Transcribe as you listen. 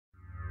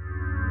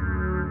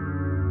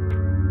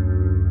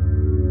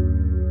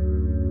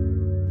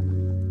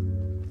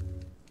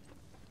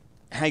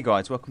Hey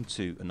guys, welcome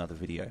to another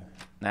video.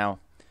 Now,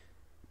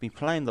 I've been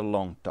playing The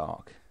Long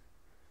Dark.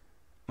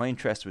 My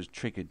interest was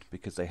triggered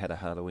because they had a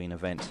Halloween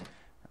event,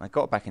 and I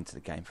got back into the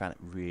game, found it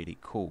really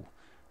cool.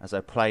 As I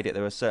played it,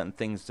 there were certain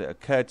things that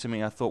occurred to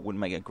me I thought would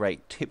make a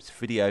great tips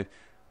video.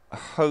 I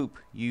hope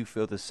you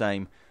feel the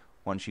same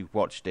once you've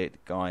watched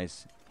it.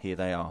 Guys, here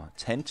they are.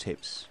 10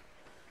 tips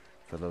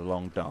for The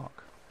Long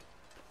Dark.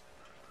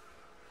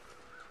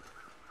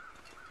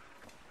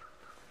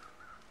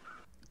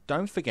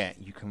 Don't forget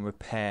you can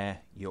repair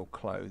your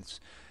clothes.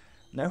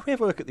 Now if we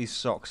have a look at these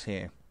socks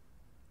here,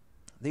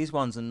 these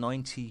ones are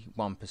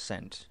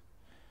 91%,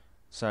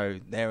 so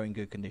they're in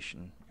good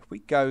condition. If we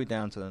go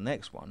down to the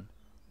next one,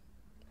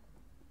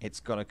 it's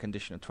got a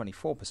condition of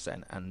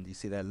 24%, and you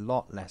see they're a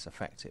lot less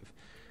effective.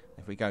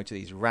 If we go to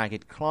these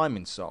ragged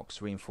climbing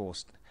socks,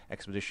 reinforced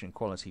expedition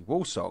quality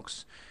wool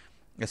socks,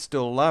 they're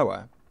still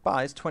lower,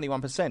 but it's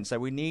 21%, so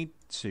we need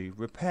to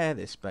repair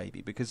this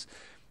baby, because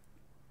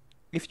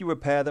if you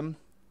repair them,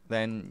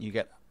 then you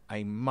get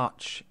a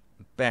much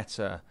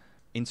better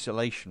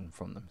insulation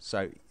from them.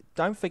 So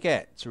don't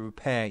forget to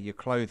repair your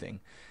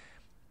clothing.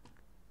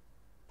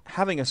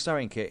 Having a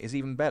sewing kit is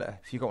even better.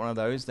 If you've got one of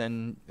those,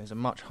 then there's a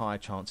much higher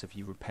chance of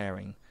you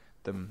repairing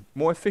them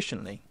more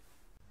efficiently.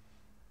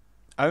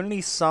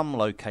 Only some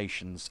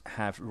locations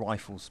have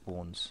rifle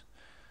spawns.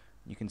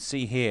 You can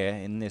see here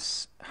in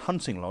this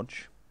hunting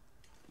lodge,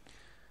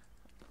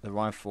 the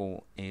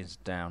rifle is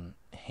down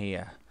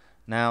here.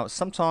 Now,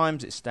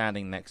 sometimes it's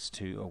standing next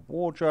to a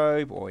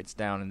wardrobe or it's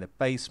down in the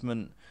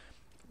basement,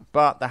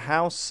 but the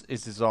house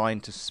is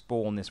designed to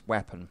spawn this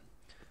weapon.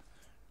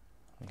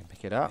 You can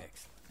pick it up.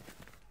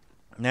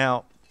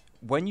 Now,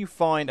 when you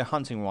find a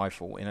hunting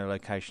rifle in a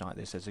location like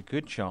this, there's a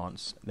good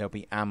chance there'll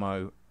be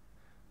ammo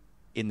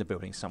in the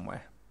building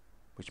somewhere,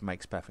 which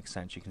makes perfect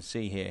sense. You can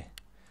see here,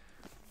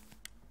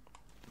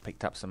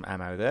 picked up some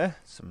ammo there,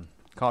 some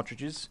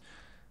cartridges.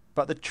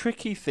 But the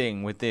tricky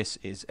thing with this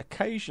is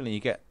occasionally you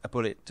get a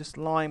bullet just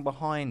lying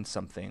behind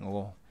something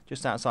or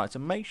just outside. So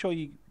make sure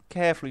you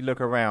carefully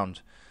look around,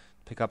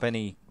 pick up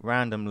any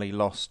randomly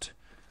lost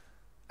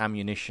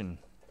ammunition.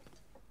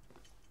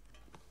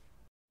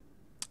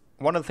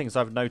 One of the things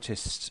I've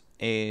noticed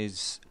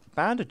is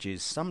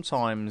bandages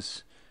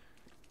sometimes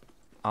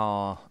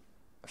are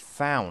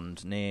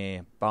found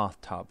near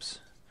bathtubs.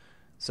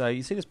 So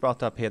you see this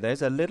bathtub here,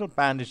 there's a little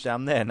bandage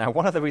down there. Now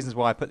one of the reasons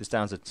why I put this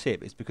down as a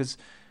tip is because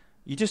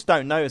you just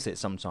don't notice it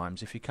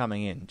sometimes if you're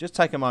coming in. Just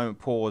take a moment,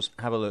 pause,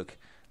 have a look.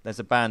 There's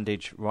a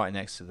bandage right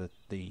next to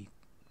the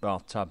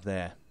bathtub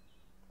there.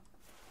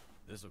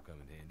 This'll come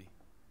in handy.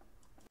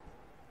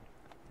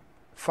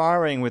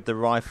 Firing with the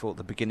rifle at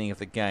the beginning of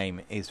the game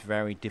is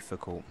very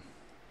difficult.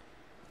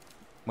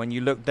 When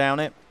you look down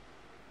it,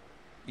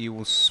 you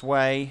will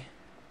sway,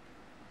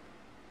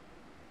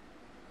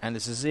 and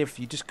it's as if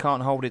you just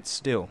can't hold it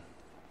still.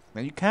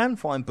 Now you can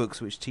find books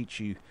which teach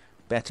you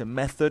better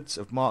methods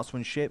of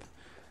marksmanship,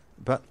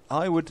 but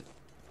I would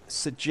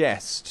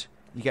suggest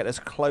you get as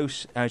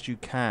close as you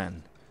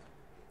can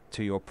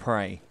to your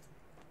prey.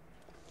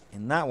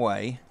 In that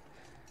way,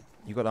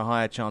 you've got a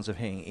higher chance of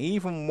hitting.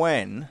 Even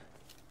when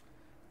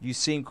you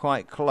seem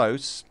quite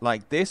close,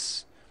 like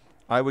this,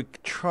 I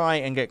would try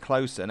and get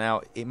closer.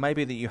 Now, it may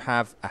be that you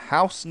have a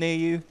house near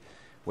you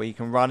where you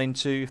can run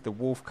into if the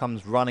wolf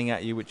comes running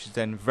at you, which is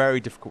then very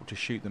difficult to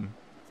shoot them.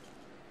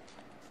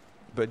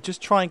 But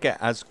just try and get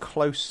as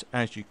close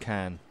as you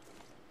can.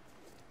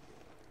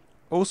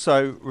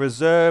 Also,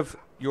 reserve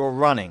your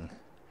running.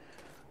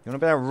 You want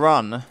to be able to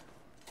run,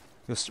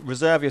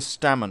 reserve your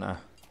stamina.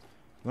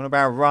 You want to be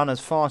able to run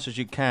as fast as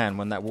you can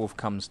when that wolf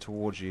comes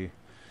towards you.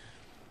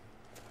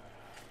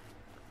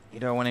 You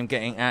don't want him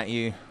getting at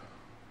you.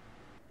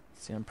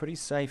 See, I'm pretty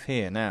safe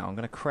here now. I'm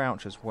going to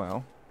crouch as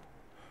well.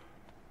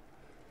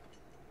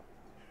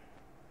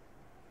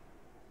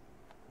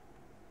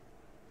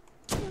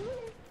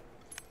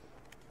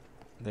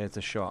 There's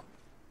the shot.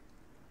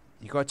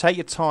 You've got to take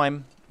your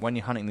time when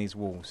you're hunting these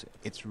wolves.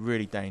 It's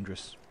really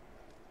dangerous.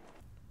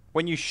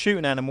 When you shoot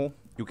an animal,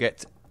 you'll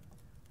get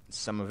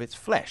some of its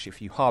flesh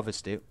if you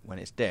harvest it when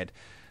it's dead.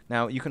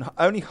 Now, you can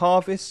only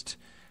harvest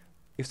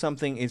if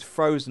something is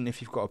frozen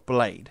if you've got a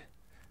blade.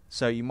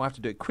 So you might have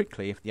to do it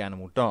quickly if the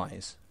animal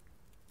dies.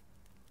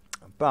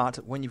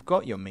 But when you've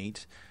got your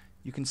meat,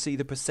 you can see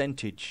the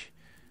percentage,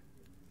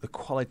 the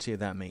quality of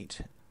that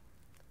meat.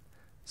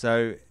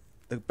 So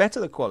the better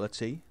the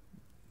quality,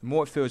 the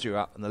more it fills you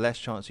up and the less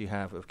chance you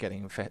have of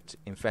getting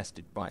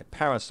infested by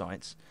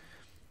parasites.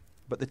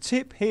 But the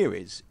tip here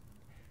is,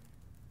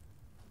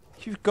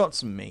 if you've got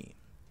some meat,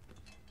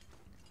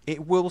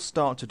 it will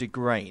start to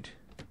degrade.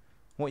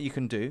 What you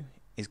can do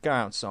is go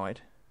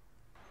outside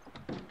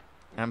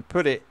and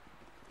put it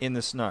in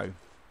the snow,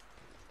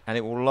 and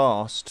it will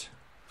last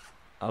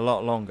a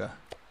lot longer.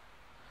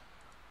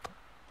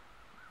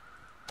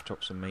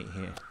 Drop some meat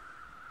here.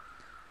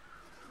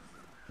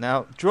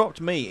 Now,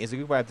 dropped meat is a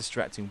good way of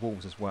distracting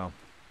wolves as well.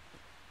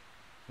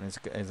 And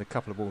there's a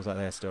couple of wolves out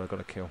there still I've got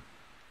to kill.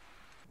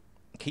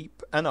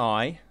 Keep an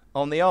eye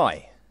on the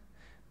eye.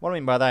 What I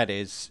mean by that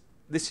is,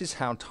 this is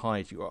how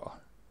tired you are.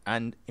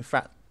 And in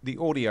fact, the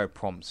audio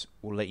prompts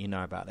will let you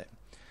know about it.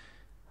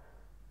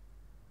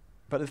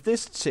 But if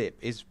this tip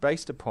is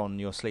based upon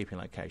your sleeping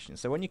location,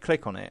 so when you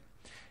click on it,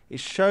 it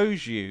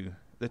shows you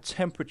the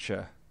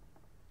temperature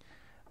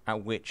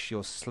at which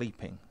you're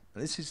sleeping.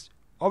 This is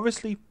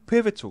obviously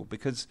pivotal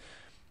because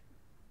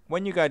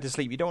when you go to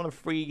sleep, you don't want to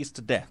freeze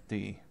to death, do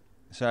you?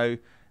 So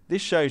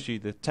this shows you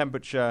the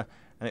temperature,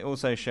 and it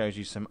also shows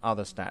you some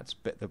other stats,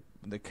 but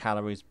the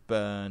calories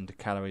burned,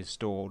 calories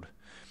stored,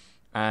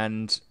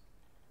 and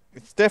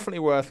it's definitely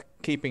worth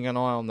keeping an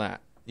eye on that.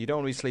 You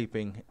don't want to be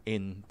sleeping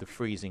in the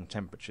freezing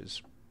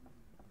temperatures.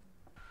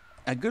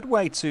 A good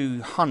way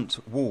to hunt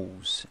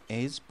wolves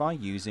is by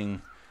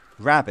using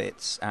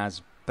rabbits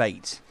as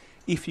bait,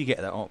 if you get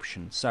that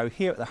option. So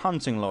here at the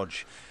hunting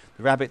lodge,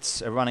 the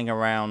rabbits are running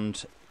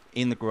around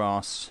in the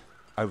grass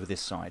over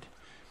this side.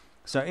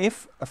 So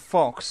if a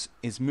fox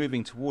is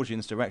moving towards you in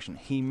this direction,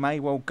 he may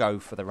well go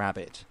for the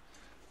rabbit.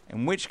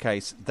 In which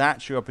case,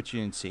 that's your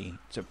opportunity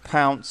to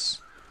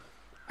pounce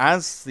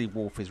as the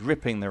wolf is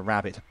ripping the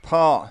rabbit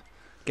apart.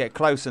 Get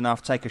close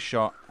enough, take a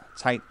shot,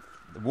 take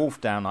the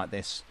wolf down like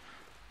this,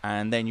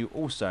 and then you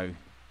also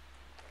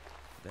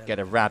get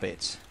a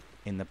rabbit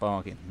in the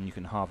bargain, and you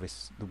can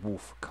harvest the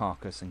wolf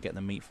carcass and get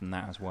the meat from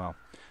that as well.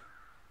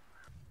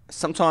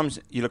 Sometimes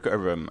you look at a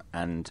room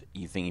and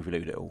you think you've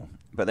looted it all,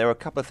 but there are a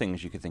couple of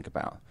things you could think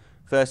about.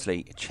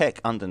 Firstly, check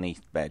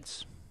underneath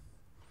beds.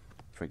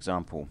 For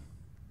example,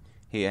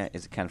 here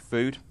is a can of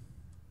food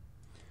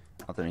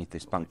underneath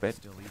this bunk bed.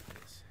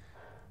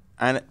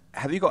 And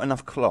have you got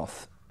enough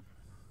cloth?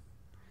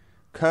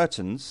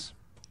 Curtains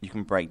you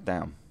can break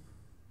down.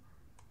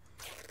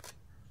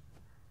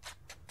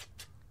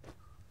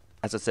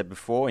 As I said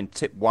before, in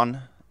tip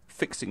 1,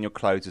 fixing your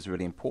clothes is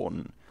really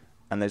important,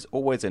 and there's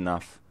always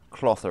enough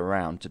cloth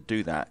around to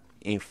do that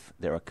if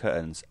there are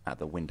curtains at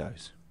the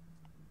windows.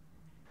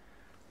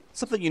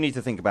 Something you need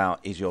to think about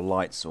is your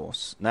light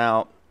source.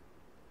 Now,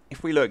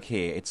 if we look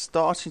here, it's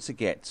starting to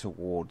get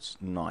towards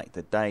night.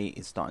 The day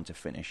is starting to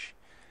finish,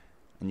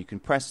 and you can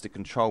press the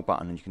control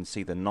button and you can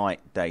see the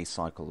night-day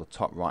cycle, the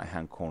top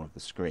right-hand corner of the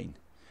screen.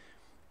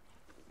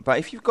 But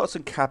if you've got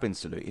some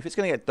cabins to loot, if it's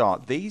going to get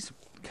dark, these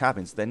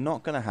cabins, they're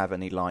not going to have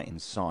any light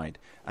inside.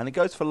 And it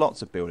goes for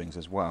lots of buildings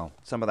as well.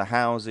 Some of the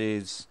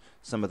houses,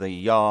 some of the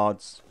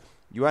yards,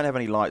 you won't have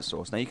any light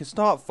source. Now you can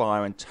start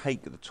fire and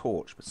take the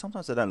torch, but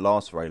sometimes they don't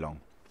last very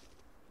long.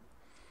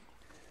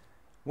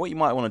 What you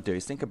might want to do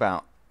is think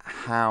about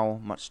how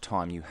much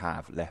time you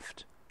have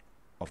left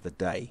of the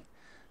day.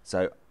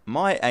 So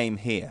my aim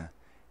here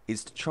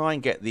is to try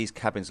and get these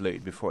cabins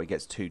looted before it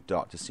gets too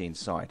dark to see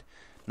inside.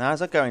 Now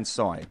as I go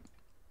inside,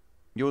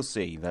 you'll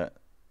see that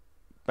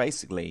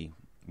basically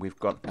we've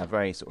got a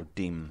very sort of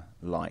dim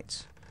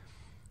light.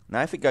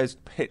 Now if it goes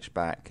pitch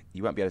black,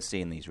 you won't be able to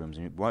see in these rooms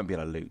and you won't be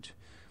able to loot.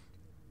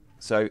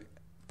 So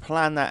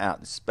plan that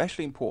out,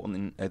 especially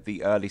important at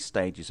the early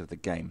stages of the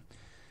game.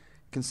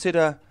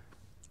 Consider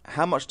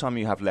how much time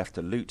you have left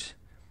to loot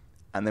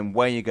and then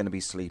where you're going to be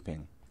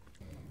sleeping.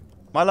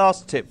 My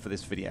last tip for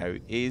this video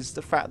is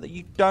the fact that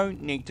you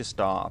don't need to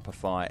start up a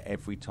fire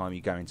every time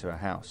you go into a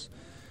house.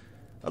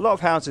 A lot of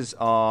houses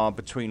are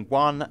between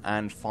 1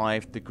 and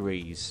 5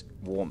 degrees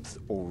warmth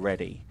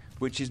already,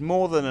 which is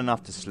more than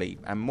enough to sleep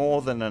and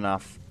more than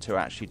enough to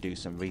actually do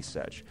some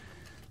research.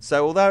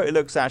 So although it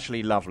looks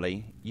actually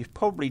lovely, you're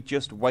probably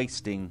just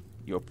wasting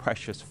your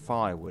precious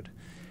firewood.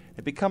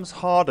 It becomes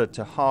harder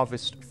to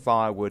harvest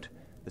firewood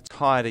the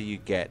tighter you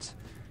get,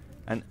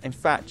 and in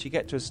fact you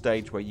get to a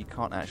stage where you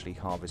can't actually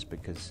harvest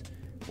because,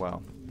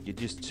 well, you're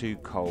just too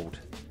cold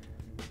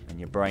and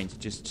your brain's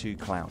just too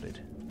clouded.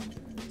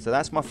 So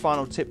that's my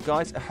final tip,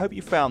 guys. I hope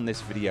you found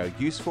this video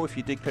useful. If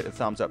you did, click the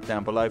thumbs up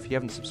down below. If you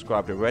haven't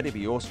subscribed already, it'd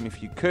be awesome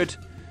if you could.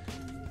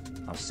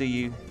 I'll see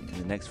you in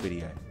the next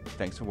video.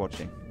 Thanks for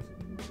watching.